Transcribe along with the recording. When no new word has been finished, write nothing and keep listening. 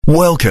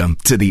Welcome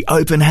to the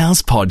Open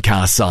House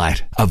podcast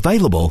site,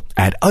 available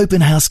at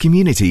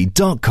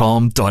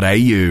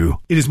openhousecommunity.com.au.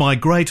 It is my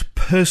great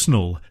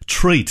personal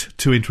treat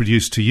to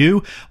introduce to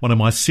you one of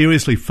my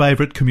seriously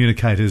favourite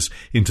communicators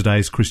in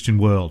today's Christian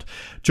world.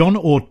 John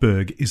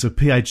Ortberg is a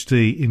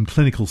PhD in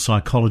clinical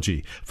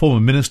psychology, former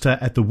minister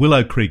at the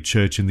Willow Creek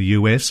Church in the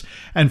US,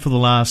 and for the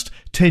last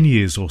 10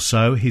 years or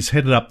so, he's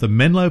headed up the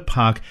Menlo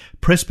Park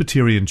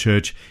Presbyterian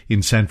Church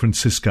in San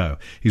Francisco.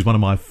 He's one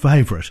of my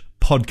favourite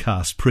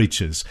podcast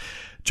preachers.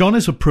 John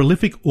is a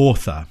prolific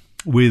author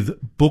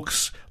with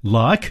books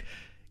like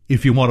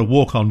If You Want to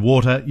Walk on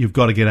Water, You've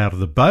Got to Get Out of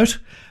the Boat.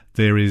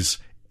 There is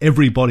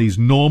Everybody's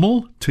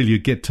Normal Till You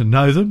Get to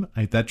Know Them.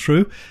 Ain't that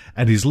true?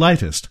 And his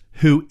latest,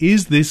 Who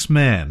Is This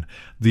Man?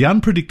 The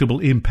Unpredictable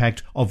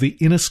Impact of the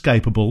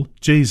Inescapable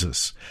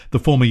Jesus. The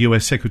former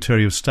US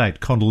Secretary of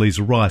State,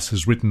 Condoleezza Rice,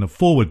 has written a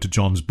foreword to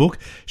John's book.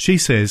 She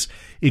says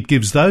it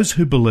gives those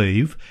who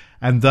believe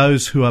and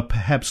those who are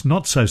perhaps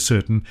not so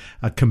certain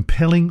a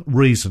compelling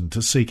reason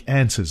to seek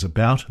answers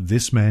about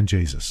this man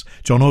Jesus.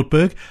 John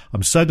Ortberg,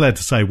 I'm so glad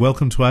to say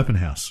welcome to Open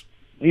House.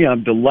 Yeah,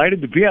 I'm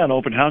delighted to be on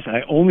Open House.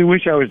 I only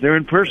wish I was there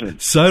in person.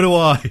 So do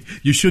I.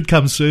 You should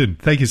come soon.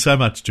 Thank you so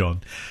much,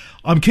 John.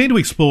 I'm keen to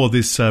explore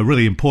this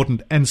really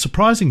important and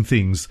surprising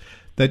things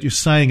that you're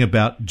saying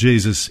about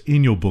Jesus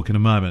in your book in a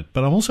moment,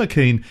 but I'm also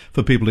keen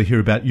for people to hear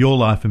about your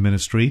life and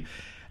ministry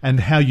and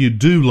how you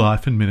do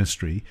life and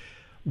ministry.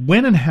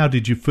 When and how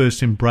did you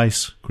first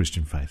embrace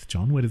Christian faith,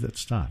 John? Where did that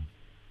start?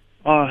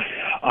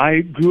 I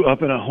grew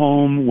up in a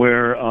home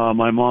where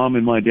my mom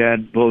and my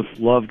dad both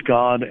loved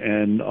God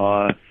and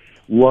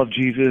loved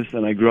Jesus,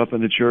 and I grew up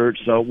in the church.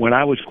 So when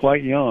I was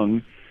quite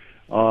young,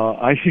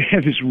 I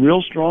had this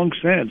real strong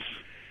sense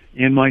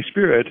in my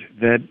spirit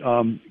that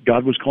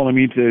God was calling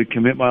me to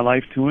commit my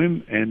life to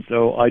Him, and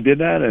so I did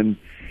that, and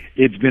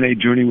it's been a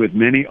journey with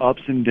many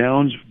ups and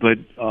downs, but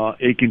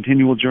a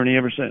continual journey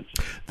ever since.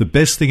 The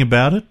best thing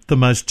about it, the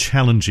most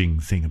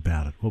challenging thing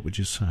about it, what would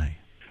you say?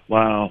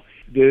 Wow.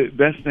 The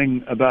best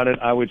thing about it,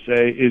 I would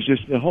say, is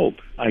just the hope.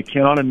 I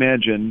cannot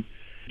imagine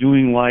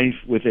doing life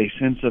with a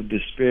sense of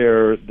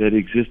despair that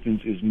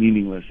existence is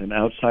meaningless, and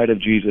outside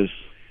of Jesus,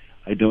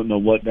 I don't know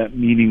what that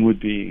meaning would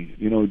be.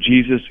 You know,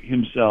 Jesus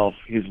himself,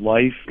 his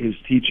life, his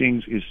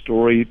teachings, his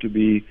story, to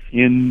be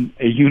in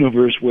a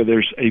universe where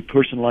there's a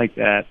person like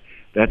that,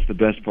 that's the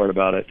best part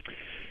about it.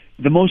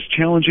 The most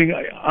challenging,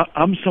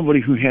 I'm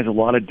somebody who has a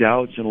lot of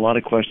doubts and a lot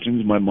of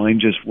questions. My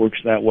mind just works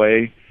that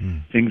way.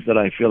 Things that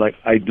I feel like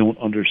I don't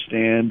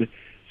understand.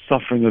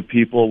 Suffering of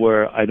people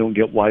where I don't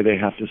get why they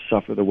have to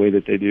suffer the way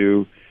that they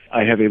do.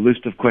 I have a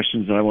list of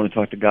questions that I want to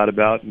talk to God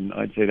about, and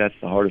I'd say that's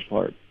the hardest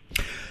part.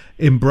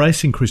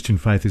 Embracing Christian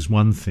faith is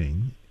one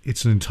thing.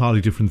 It's an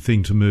entirely different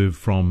thing to move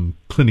from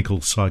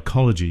clinical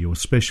psychology, your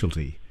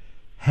specialty.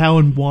 How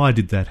and why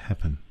did that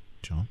happen,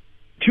 John?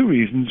 Two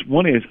reasons.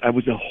 One is I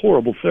was a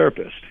horrible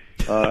therapist.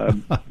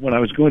 When I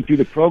was going through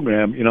the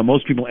program, you know,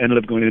 most people ended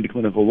up going into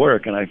clinical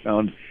work, and I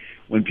found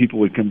when people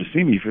would come to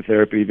see me for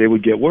therapy, they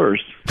would get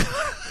worse.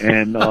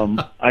 And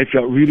I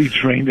felt really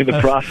drained in the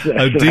process.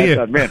 Oh, dear. And I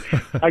thought, man,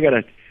 if I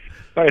got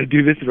to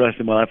do this the rest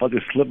of my life, I'll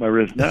just slip my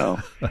wrist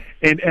now.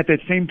 And at that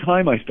same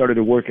time, I started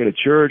to work at a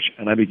church,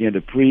 and I began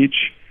to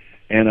preach,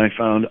 and I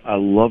found I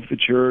love the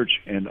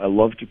church, and I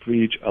love to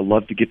preach. I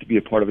love to get to be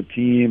a part of a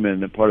team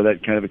and a part of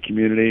that kind of a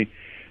community.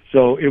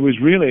 So it was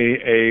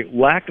really a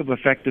lack of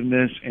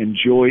effectiveness and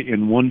joy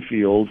in one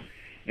field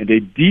and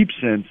a deep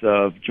sense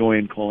of joy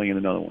and calling in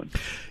another one.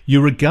 You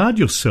regard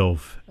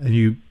yourself, and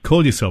you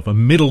call yourself a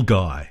middle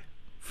guy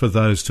for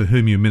those to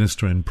whom you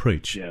minister and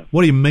preach. Yeah.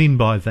 What do you mean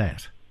by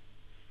that?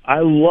 I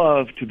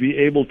love to be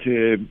able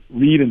to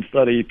read and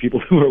study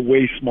people who are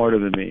way smarter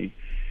than me.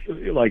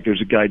 Like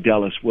there's a guy,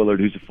 Dallas Willard,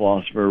 who's a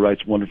philosopher,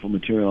 writes wonderful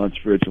material on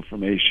spiritual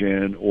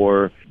formation,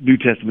 or New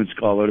Testament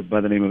scholar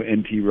by the name of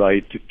N.T.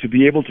 Wright. To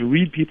be able to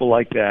read people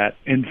like that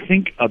and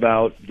think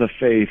about the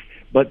faith,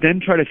 but then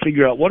try to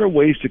figure out what are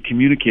ways to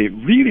communicate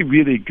really,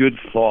 really good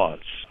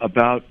thoughts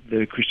about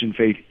the Christian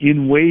faith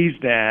in ways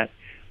that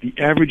the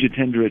average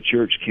attender at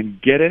church can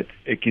get it,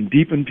 it can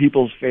deepen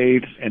people's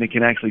faiths, and it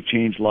can actually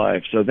change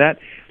lives. So that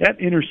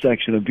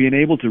intersection of being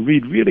able to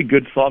read really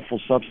good, thoughtful,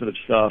 substantive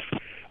stuff,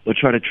 but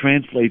try to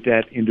translate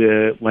that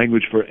into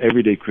language for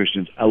everyday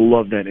Christians. I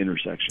love that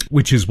intersection.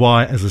 Which is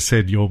why, as I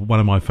said, you're one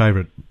of my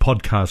favourite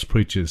podcast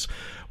preachers,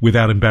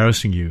 without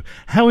embarrassing you.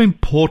 How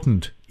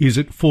important is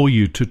it for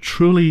you to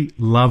truly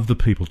love the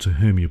people to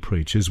whom you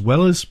preach, as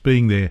well as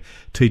being their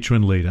teacher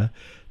and leader?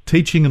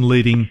 Teaching and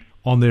leading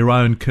on their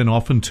own can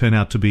often turn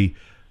out to be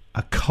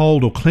a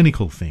cold or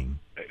clinical thing.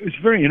 It's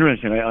very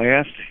interesting. I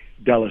asked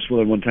Dallas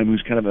Willard one time,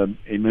 who's kind of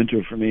a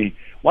mentor for me,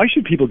 why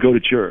should people go to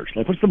church?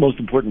 Like, what's the most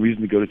important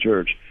reason to go to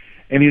church?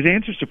 And his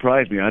answer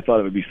surprised me. I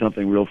thought it would be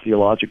something real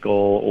theological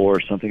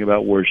or something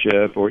about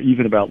worship or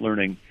even about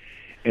learning.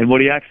 And what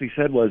he actually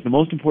said was the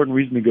most important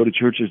reason to go to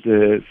church is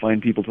to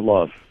find people to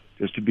love,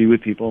 just to be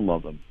with people and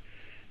love them.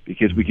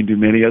 Because we can do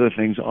many other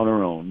things on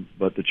our own,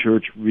 but the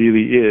church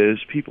really is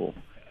people.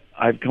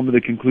 I've come to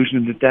the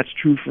conclusion that that's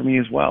true for me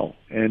as well.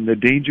 And the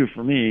danger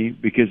for me,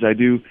 because I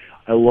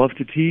I love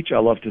to teach. I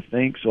love to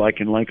think, so I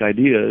can like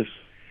ideas.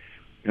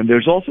 And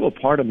there's also a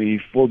part of me,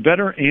 for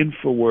better and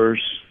for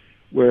worse,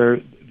 where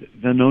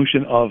the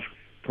notion of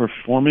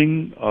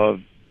performing, of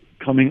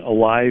coming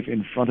alive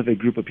in front of a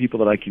group of people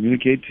that I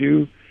communicate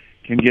to,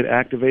 can get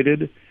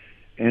activated.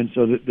 And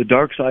so the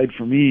dark side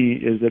for me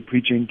is that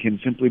preaching can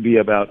simply be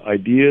about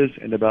ideas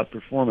and about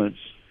performance.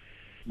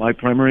 My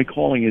primary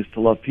calling is to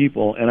love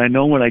people, and I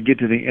know when I get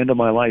to the end of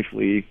my life,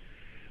 Lee,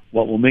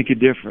 what will make a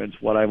difference,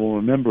 what I will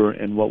remember,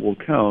 and what will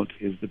count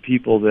is the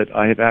people that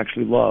I have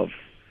actually loved.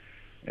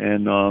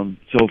 And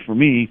so for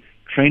me,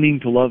 training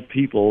to love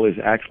people is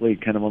actually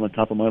kind of on the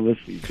top of my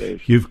list these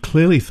days. You've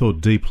clearly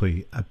thought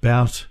deeply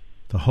about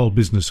the whole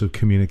business of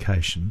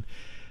communication.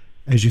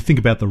 As you think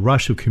about the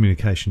rush of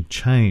communication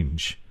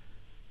change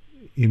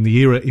in the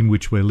era in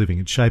which we're living,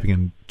 it's shaping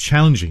and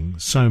challenging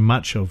so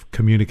much of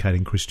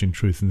communicating Christian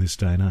truth in this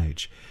day and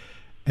age,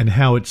 and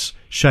how it's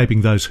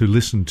shaping those who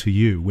listen to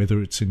you,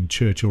 whether it's in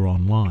church or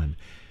online.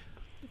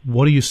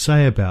 What do you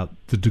say about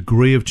the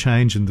degree of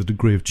change and the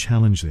degree of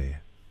challenge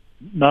there?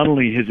 Not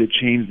only has it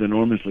changed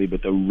enormously,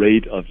 but the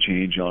rate of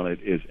change on it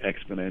is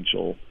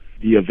exponential.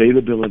 The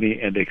availability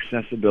and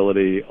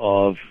accessibility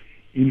of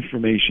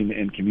information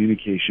and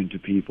communication to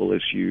people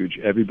is huge.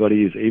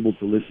 Everybody is able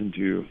to listen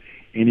to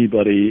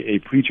anybody, a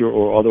preacher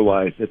or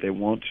otherwise, that they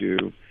want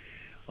to.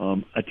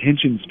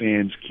 Attention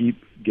spans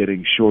keep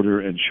getting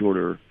shorter and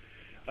shorter.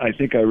 I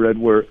think I read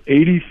where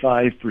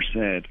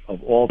 85%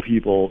 of all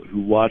people who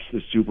watch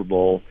the Super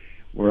Bowl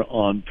were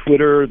on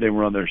Twitter, they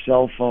were on their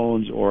cell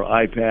phones or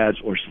iPads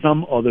or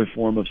some other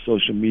form of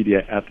social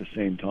media at the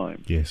same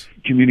time. Yes.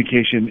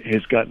 Communication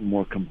has gotten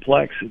more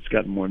complex, it's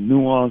gotten more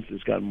nuanced,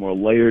 it's gotten more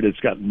layered, it's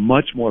gotten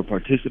much more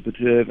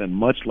participative and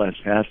much less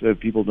passive.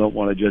 People don't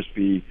want to just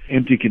be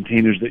empty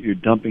containers that you're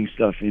dumping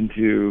stuff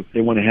into.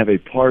 They want to have a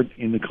part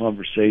in the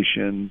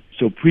conversation.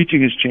 So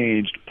preaching has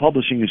changed,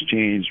 publishing has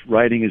changed,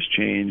 writing has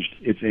changed.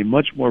 It's a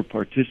much more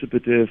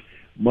participative,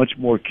 much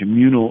more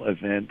communal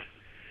event.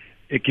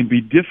 It can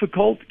be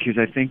difficult because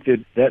I think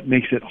that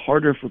makes it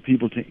harder for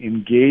people to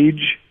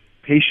engage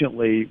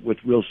patiently with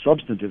real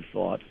substantive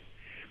thought.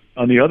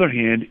 On the other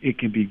hand, it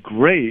can be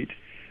great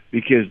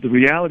because the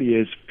reality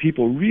is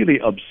people really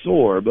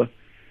absorb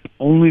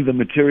only the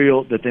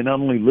material that they not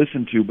only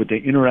listen to, but they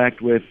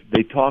interact with,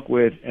 they talk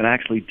with, and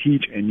actually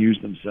teach and use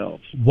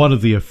themselves. One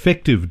of the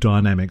effective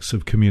dynamics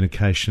of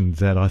communication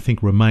that I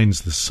think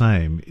remains the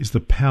same is the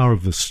power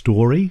of the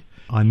story.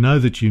 I know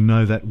that you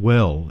know that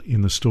well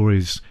in the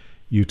stories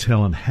you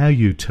tell and how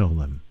you tell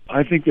them.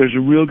 I think there's a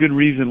real good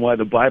reason why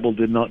the Bible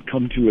did not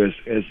come to us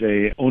as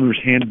a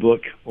owner's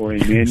handbook or a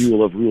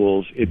manual of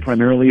rules. It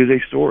primarily is a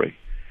story.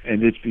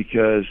 And it's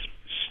because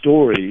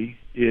story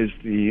is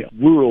the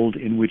world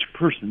in which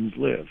persons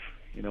live.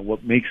 You know,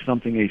 what makes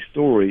something a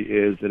story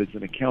is that it's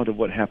an account of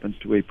what happens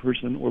to a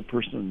person or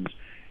persons,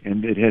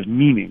 and it has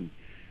meaning,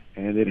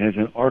 and it has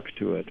an arc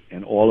to it,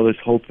 and all of us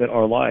hope that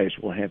our lives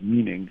will have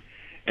meaning.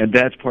 And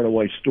that's part of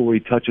why story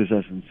touches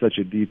us in such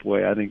a deep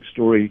way. I think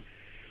stories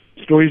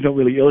don't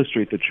really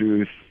illustrate the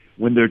truth.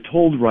 When they're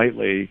told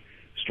rightly,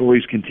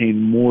 stories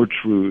contain more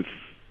truth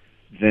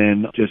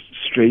than just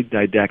straight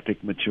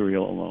didactic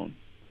material alone.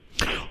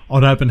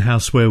 On Open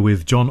House, we're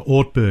with John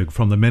Ortberg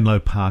from the Menlo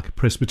Park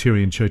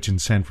Presbyterian Church in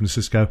San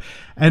Francisco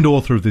and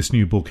author of this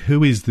new book,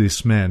 Who is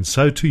This Man?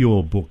 So to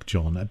your book,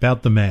 John,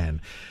 about the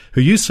man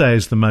who you say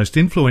is the most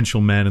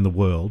influential man in the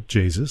world,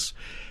 Jesus,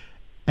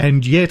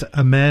 and yet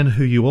a man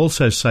who you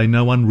also say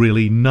no one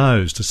really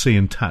knows to see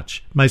and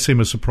touch. May seem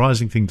a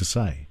surprising thing to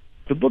say.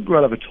 The book grew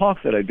out of a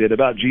talk that I did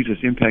about Jesus'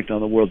 impact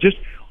on the world, just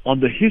on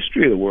the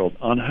history of the world,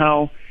 on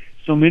how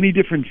so many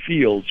different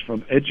fields,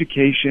 from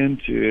education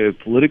to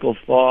political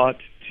thought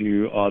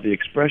to the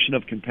expression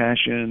of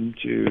compassion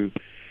to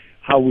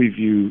how we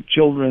view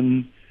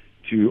children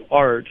to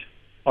art,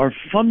 are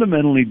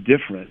fundamentally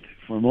different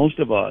for most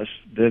of us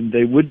than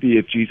they would be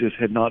if Jesus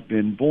had not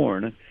been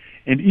born.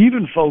 And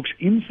even folks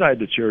inside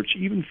the church,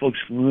 even folks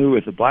familiar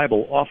with the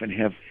Bible, often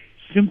have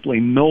simply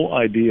no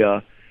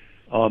idea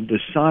the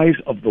size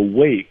of the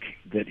wake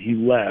that he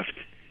left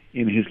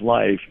in his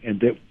life, and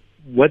that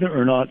whether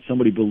or not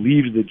somebody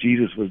believes that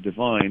Jesus was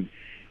divine,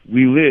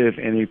 we live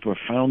in a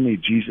profoundly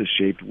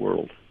Jesus-shaped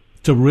world.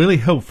 It's a really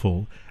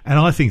helpful and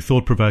I think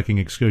thought-provoking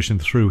excursion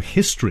through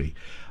history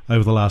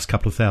over the last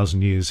couple of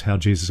thousand years, how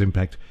Jesus'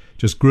 impact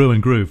just grew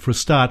and grew. For a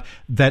start,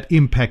 that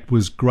impact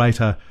was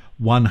greater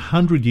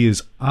 100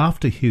 years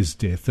after his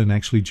death than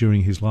actually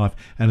during his life,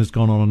 and has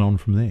gone on and on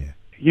from there.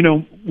 You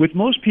know, with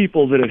most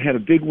people that have had a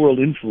big world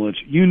influence,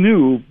 you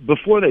knew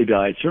before they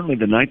died, certainly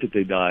the night that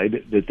they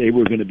died, that they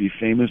were going to be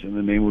famous and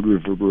the name would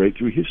reverberate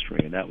through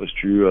history. And that was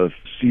true of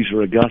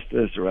Caesar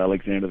Augustus or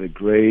Alexander the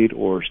Great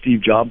or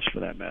Steve Jobs, for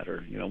that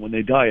matter. You know, when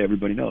they die,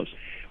 everybody knows.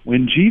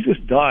 When Jesus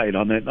died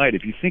on that night,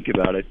 if you think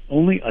about it,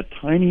 only a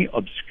tiny,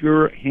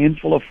 obscure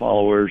handful of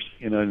followers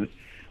in a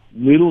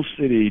little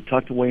city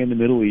tucked away in the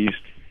Middle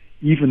East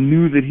even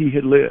knew that he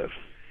had lived.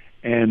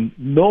 And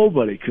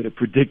nobody could have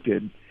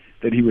predicted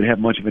that he would have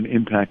much of an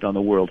impact on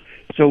the world.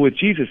 So with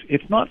Jesus,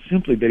 it's not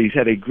simply that he's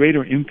had a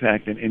greater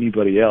impact than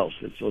anybody else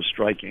that's so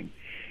striking.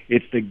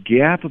 It's the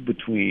gap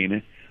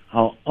between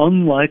how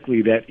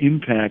unlikely that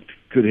impact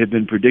could have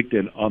been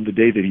predicted on the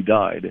day that he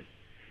died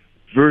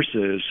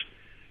versus,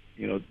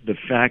 the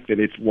fact that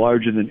it's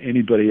larger than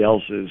anybody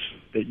else's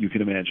that you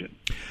can imagine.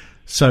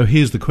 So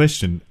here's the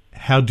question.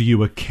 How do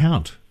you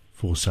account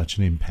for such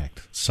an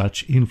impact,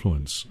 such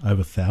influence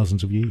over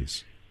thousands of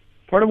years?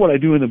 Part of what I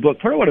do in the book,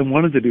 part of what I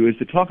wanted to do is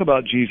to talk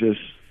about Jesus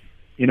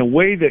in a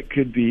way that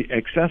could be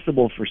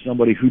accessible for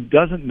somebody who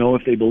doesn't know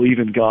if they believe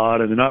in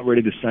God and they're not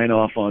ready to sign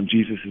off on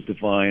Jesus as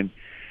divine,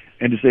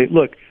 and to say,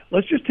 look,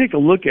 let's just take a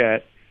look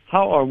at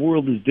how our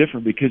world is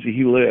different because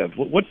he lived.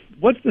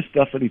 What's the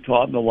stuff that he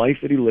taught and the life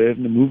that he lived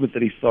and the movement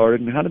that he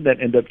started, and how did that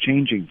end up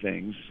changing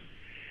things?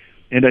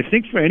 And I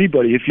think for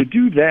anybody, if you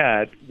do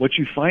that, what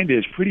you find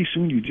is pretty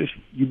soon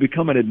you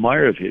become an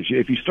admirer of his.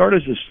 If you start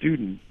as a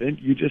student, then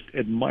you just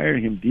admire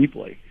him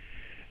deeply.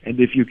 And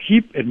if you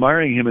keep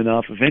admiring him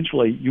enough,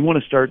 eventually you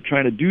want to start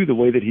trying to do the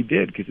way that he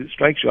did, because it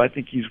strikes you, I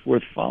think he's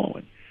worth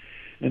following.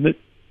 And that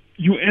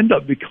you end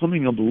up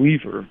becoming a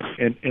believer.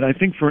 And I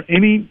think for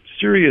any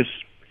serious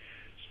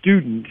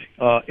student,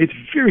 it's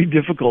very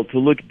difficult to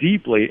look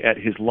deeply at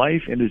his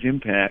life and his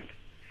impact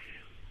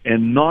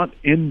and not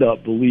end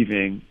up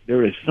believing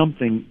there is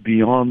something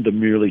beyond the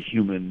merely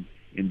human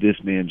in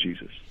this man,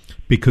 Jesus.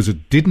 Because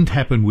it didn't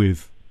happen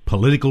with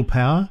political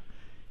power,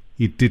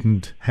 it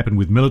didn't happen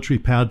with military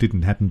power,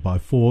 didn't happen by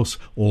force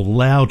or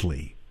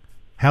loudly.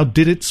 How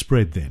did it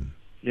spread then?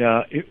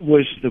 Yeah, it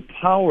was the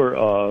power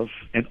of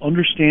an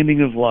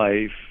understanding of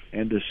life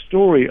and a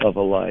story of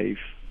a life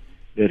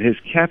that has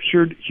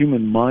captured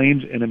human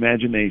minds and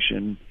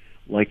imagination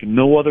like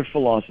no other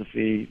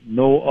philosophy,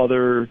 no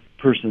other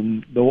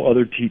person, no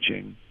other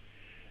teaching.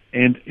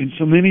 And in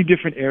so many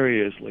different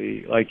areas,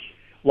 Lee, like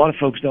a lot of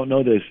folks don't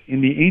know this,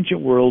 in the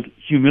ancient world,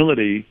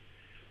 humility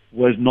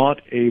was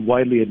not a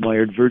widely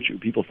admired virtue.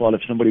 People thought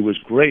if somebody was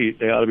great,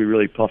 they ought to be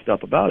really puffed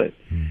up about it.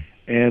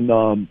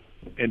 And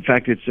in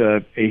fact, it's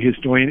a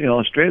historian in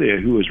Australia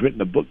who has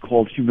written a book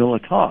called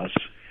Humilitas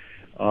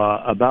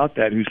about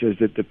that, who says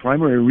that the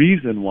primary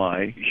reason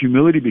why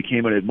humility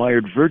became an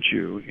admired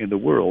virtue in the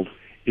world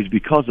is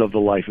because of the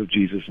life of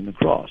Jesus and the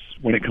cross.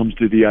 When it comes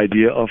to the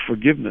idea of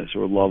forgiveness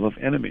or love of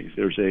enemies,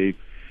 there's a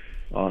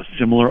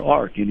similar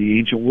arc. In the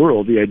ancient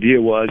world, the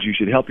idea was you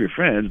should help your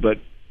friends, but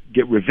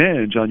get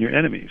revenge on your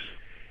enemies.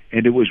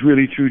 And it was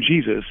really through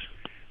Jesus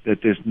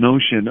that this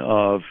notion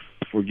of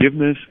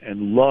forgiveness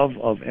and love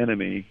of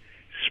enemy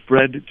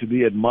spread to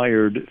be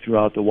admired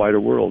throughout the wider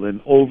world. And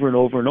over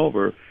and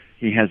over,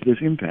 he has this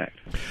impact.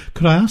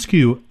 Could I ask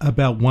you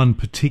about one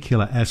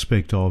particular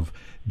aspect of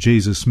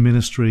Jesus'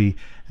 ministry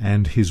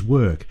and his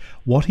work,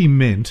 what he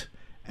meant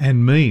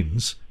and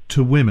means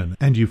to women,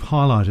 and you've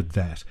highlighted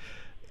that,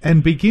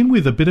 and begin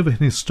with a bit of an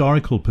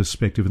historical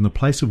perspective in the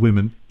place of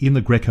women in the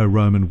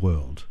Greco-Roman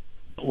world.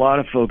 A lot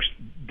of folks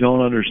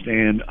don't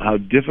understand how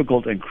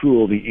difficult and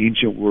cruel the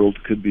ancient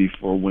world could be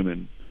for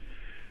women.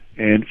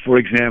 And, for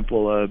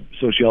example, a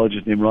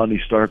sociologist named Rodney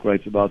Stark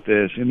writes about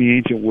this. In the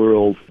ancient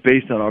world,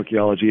 based on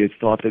archaeology, it's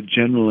thought that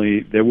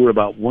generally there were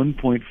about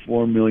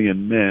 1.4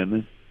 million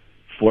men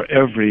for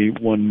every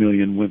 1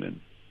 million women.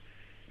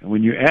 And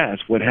when you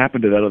ask what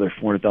happened to that other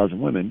 400,000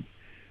 women,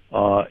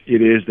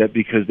 it is that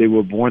because they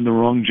were born the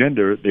wrong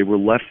gender, they were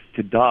left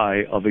to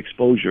die of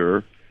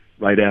exposure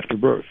right after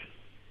birth.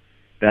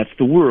 That's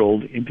the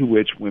world into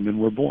which women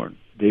were born.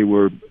 They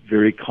were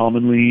very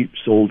commonly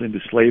sold into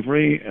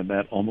slavery, and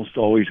that almost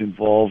always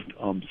involved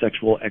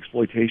sexual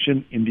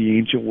exploitation in the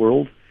ancient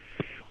world.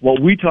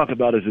 What we talk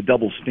about as a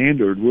double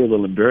standard, we're a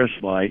little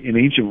embarrassed by. In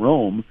ancient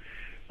Rome,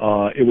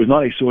 it was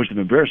not a source of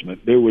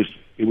embarrassment. It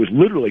was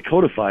literally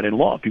codified in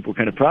law. People were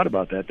kind of proud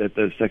about that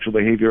the sexual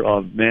behavior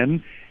of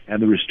men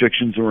and the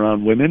restrictions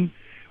around women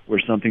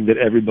were something that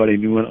everybody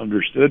knew and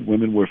understood.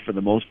 Women were, for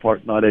the most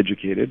part, not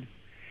educated.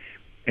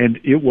 And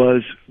it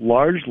was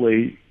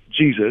largely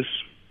Jesus,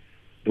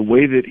 the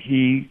way that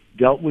he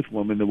dealt with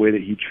women, the way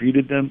that he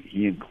treated them,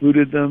 he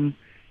included them,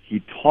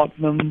 he taught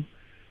them.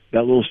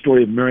 That little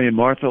story of Mary and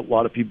Martha, a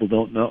lot of people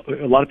don't know.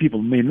 A lot of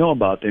people may know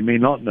about. They may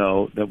not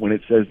know that when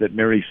it says that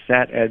Mary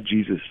sat at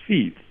Jesus'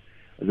 feet,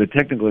 the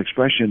technical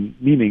expression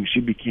meaning she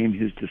became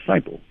his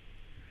disciple.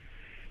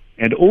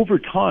 And over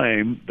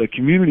time, the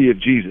community of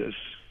Jesus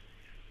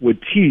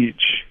would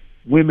teach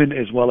women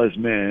as well as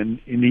men.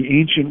 In the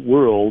ancient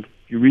world,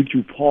 you read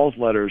through Paul's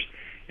letters,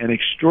 an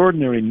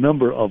extraordinary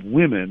number of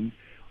women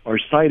are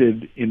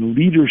cited in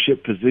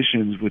leadership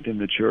positions within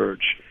the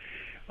church.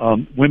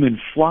 Women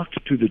flocked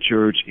to the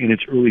church in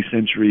its early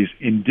centuries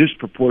in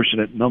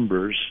disproportionate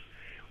numbers.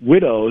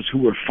 Widows who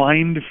were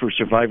fined for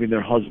surviving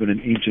their husband in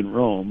ancient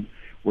Rome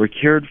were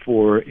cared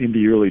for in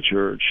the early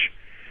church.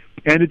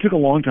 And it took a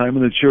long time,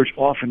 and the church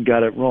often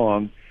got it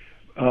wrong.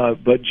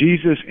 But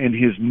Jesus and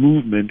his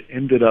movement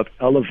ended up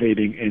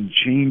elevating and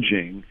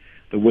changing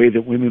the way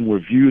that women were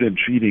viewed and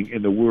treated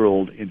in the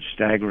world in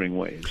staggering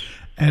ways.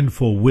 And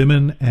for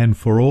women and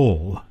for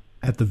all,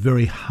 at the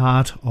very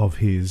heart of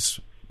his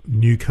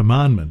new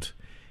commandment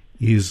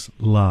is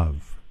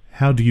love.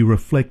 How do you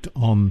reflect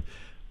on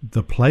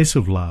the place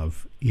of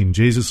love in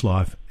Jesus'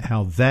 life,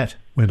 how that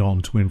went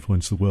on to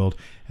influence the world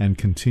and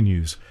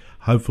continues,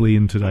 hopefully,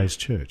 in today's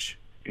church.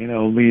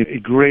 Lee, a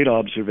great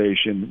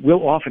observation.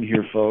 We'll often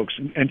hear folks,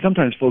 and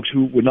sometimes folks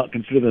who would not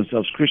consider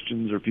themselves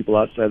Christians or people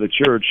outside the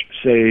church,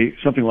 say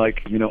something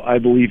like, I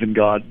believe in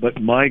God,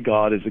 but my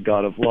God is a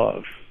God of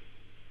love.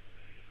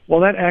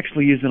 Well, that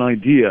actually is an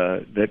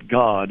idea that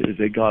God is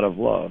a God of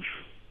love.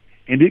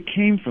 And it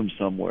came from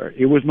somewhere.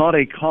 It was not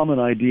a common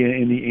idea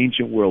in the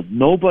ancient world.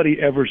 Nobody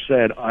ever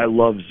said, I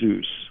love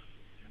Zeus.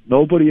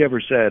 Nobody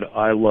ever said,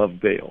 I love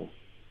Baal.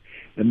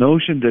 The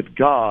notion that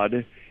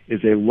God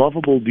is a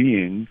lovable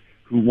being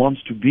who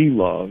wants to be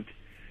loved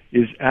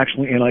is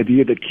actually an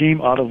idea that came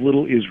out of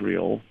little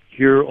Israel.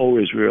 Hear, O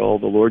Israel,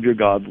 the Lord your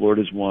God, the Lord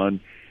is one.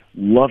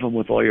 Love him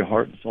with all your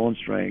heart and soul and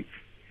strength.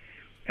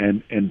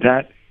 And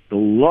that the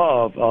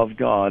love of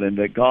God and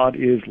that God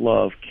is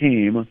love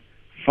came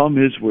from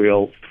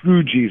Israel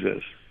through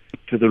Jesus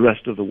to the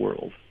rest of the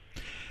world.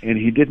 And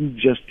he didn't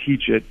just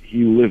teach it,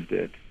 he lived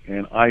it.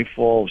 And I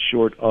fall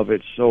short of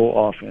it so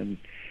often.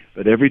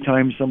 But every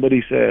time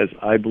somebody says,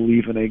 I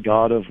believe in a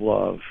God of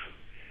love,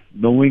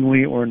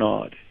 knowingly or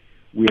not,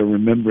 we are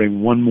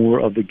remembering one more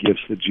of the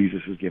gifts that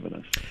Jesus has given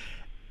us.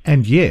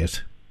 And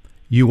yet,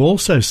 you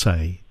also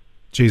say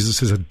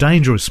Jesus is a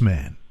dangerous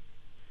man,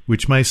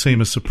 which may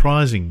seem a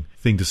surprising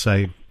thing to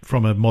say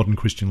from a modern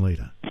Christian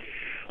leader.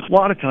 A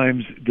lot of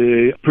times,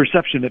 the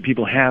perception that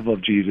people have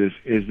of Jesus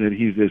is that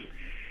he's this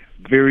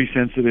very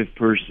sensitive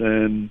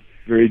person,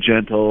 very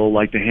gentle,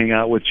 like to hang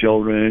out with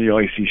children, you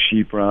always see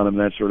sheep around him,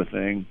 that sort of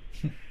thing.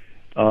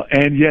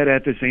 And yet,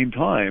 at the same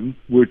time,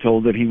 we're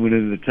told that he went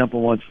into the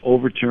temple once,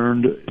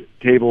 overturned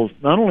tables.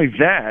 Not only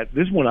that,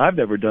 this is one I've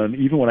never done,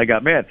 even when I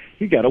got mad.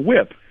 He got a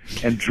whip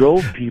and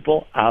drove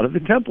people out of the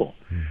temple.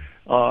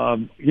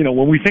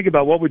 When we think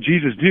about what would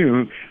Jesus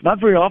do, not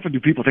very often do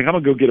people think, I'm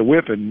going to go get a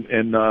whip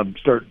and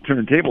start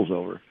turning tables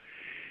over.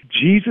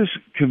 Jesus'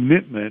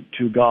 commitment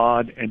to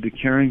God and to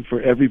caring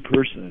for every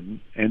person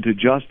and to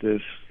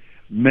justice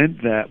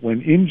meant that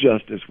when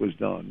injustice was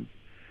done,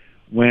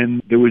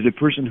 when there was a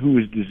person who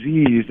was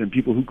diseased and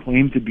people who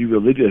claimed to be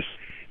religious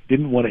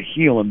didn't want to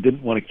heal him,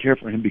 didn't want to care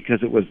for him because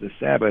it was the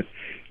Sabbath,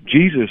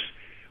 Jesus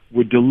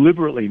would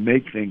deliberately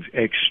make things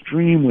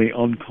extremely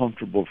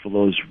uncomfortable for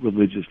those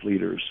religious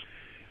leaders.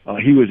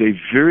 He was a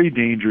very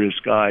dangerous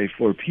guy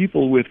for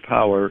people with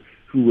power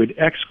who would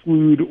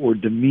exclude or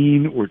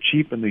demean or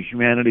cheapen the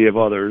humanity of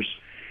others,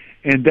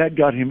 and that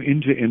got him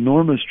into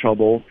enormous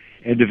trouble,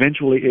 and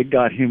eventually it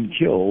got him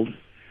killed.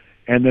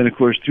 And then, of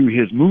course, through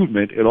his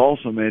movement, it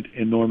also meant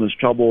enormous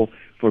trouble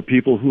for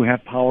people who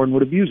have power and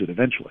would abuse it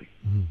eventually.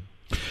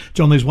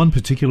 John, there's one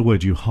particular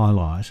word you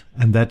highlight,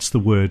 and that's the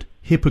word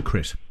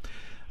hypocrite,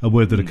 a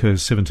word that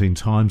occurs 17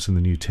 times in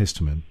the New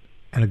Testament,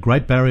 and a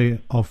great barrier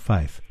of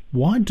faith.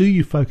 Why do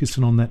you focus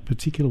in on that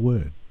particular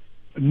word?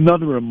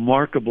 Another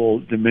remarkable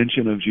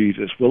dimension of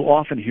Jesus. We'll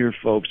often hear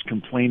folks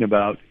complain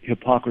about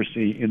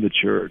hypocrisy in the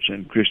church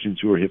and Christians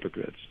who are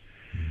hypocrites.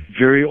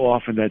 Very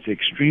often that's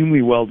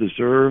extremely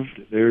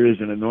well-deserved. There is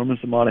an enormous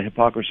amount of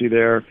hypocrisy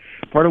there.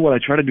 Part of what I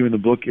try to do in the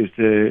book is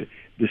to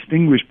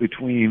distinguish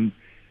between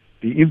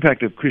the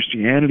impact of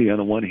Christianity on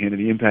the one hand and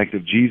the impact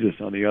of Jesus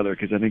on the other,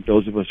 because I think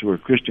those of us who are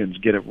Christians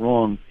get it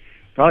wrong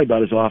probably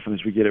about as often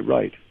as we get it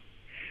right.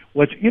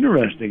 What's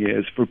interesting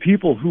is, for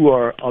people who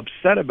are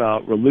upset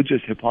about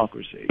religious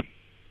hypocrisy,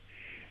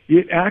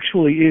 it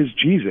actually is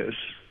Jesus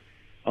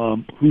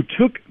who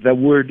took the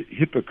word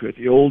hypocrite.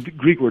 The old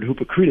Greek word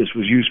hypokritos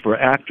was used for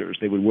actors.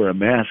 They would wear a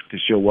mask to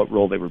show what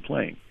role they were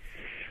playing.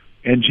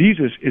 And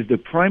Jesus is the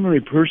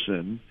primary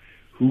person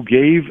who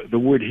gave the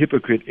word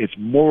hypocrite its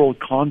moral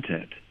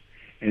content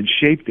and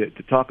shaped it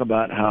to talk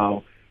about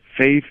how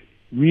faith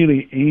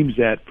really aims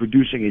at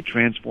producing a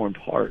transformed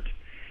heart,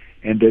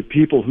 and that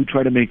people who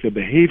try to make their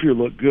behavior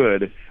look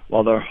good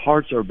while their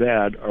hearts are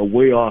bad are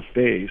way off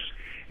base,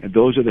 and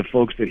those are the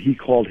folks that he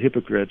called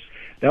hypocrites.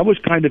 That was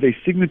kind of a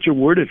signature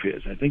word of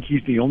his. I think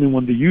he's the only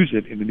one to use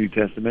it in the New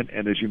Testament,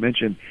 and as you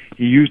mentioned,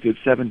 he used it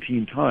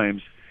 17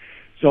 times.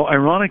 So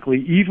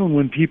ironically, even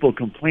when people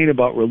complain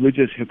about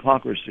religious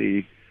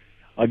hypocrisy,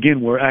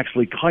 again, we're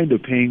actually kind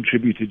of paying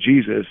tribute to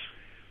Jesus,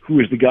 who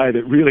is the guy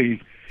that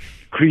really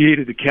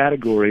created the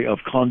category of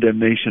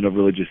condemnation of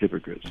religious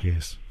hypocrites.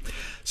 Yes.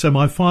 So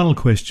my final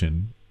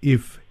question,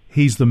 if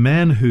he's the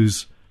man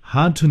who's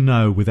hard to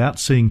know without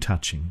seeing,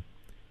 touching,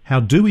 how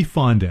do we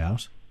find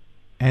out?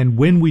 And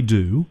when we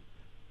do,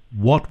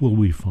 what will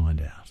we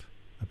find out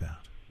about?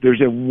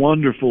 There's a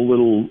wonderful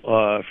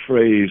little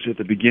phrase at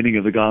the beginning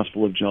of the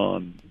Gospel of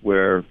John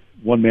where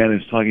one man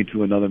is talking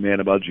to another man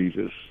about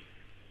Jesus,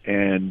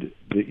 and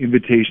the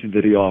invitation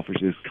that he offers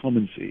is, come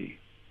and see.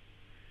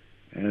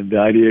 And the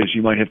idea is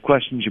you might have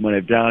questions, you might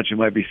have doubts, you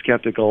might be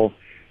skeptical.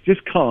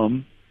 Just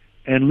come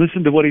and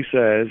listen to what he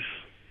says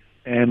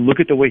and look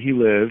at the way he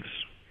lives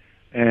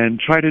and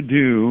try to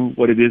do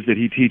what it is that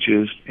he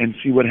teaches and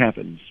see what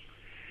happens.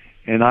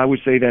 And I would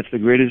say that's the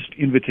greatest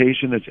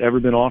invitation that's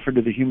ever been offered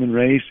to the human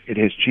race. It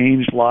has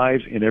changed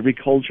lives in every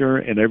culture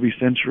and every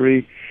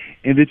century,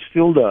 and it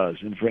still does.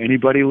 And for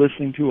anybody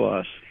listening to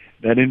us,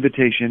 that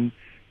invitation,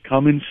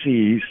 come and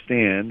see,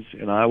 stands.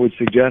 And I would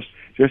suggest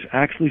Just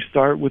actually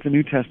start with the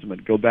New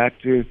Testament. Go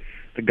back to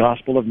the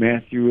Gospel of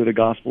Matthew or the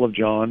Gospel of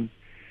John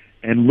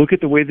and look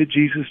at the way that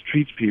Jesus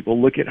treats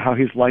people. Look at how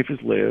his life is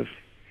lived,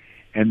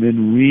 and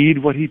then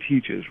read what he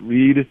teaches.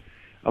 Read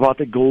about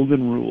the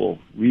golden rule.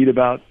 Read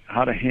about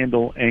how to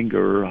handle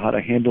anger or how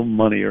to handle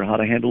money or how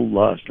to handle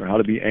lust or how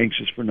to be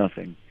anxious for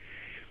nothing.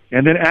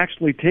 And then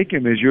actually take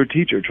him as your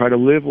teacher. Try to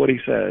live what he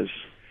says.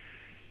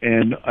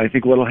 And I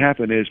think what will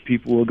happen is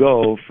people will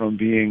go from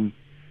being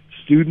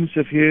students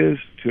of his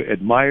to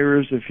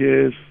admirers of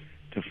his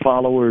to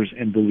followers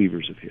and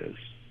believers of his.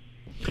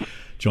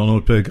 John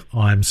Ortberg,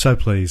 I'm so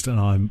pleased, and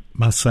I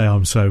must say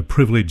I'm so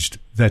privileged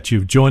that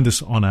you've joined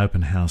us on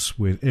Open House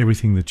with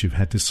everything that you've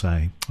had to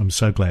say. I'm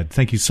so glad.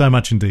 Thank you so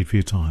much indeed for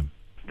your time.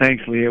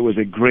 Thanks, Lee. It was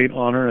a great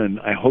honor, and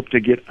I hope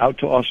to get out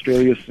to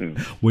Australia soon.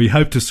 We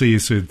hope to see you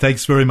soon.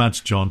 Thanks very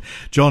much, John.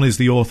 John is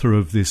the author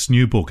of this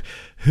new book,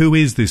 Who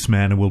is This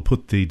Man? And we'll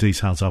put the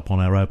details up on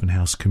our Open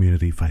House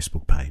community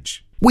Facebook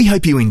page. We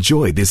hope you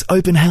enjoyed this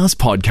Open House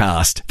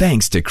podcast,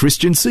 thanks to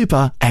Christian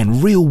Super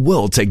and Real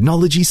World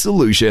Technology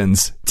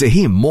Solutions. To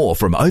hear more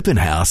from Open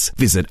House,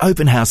 visit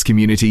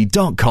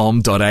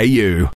openhousecommunity.com.au.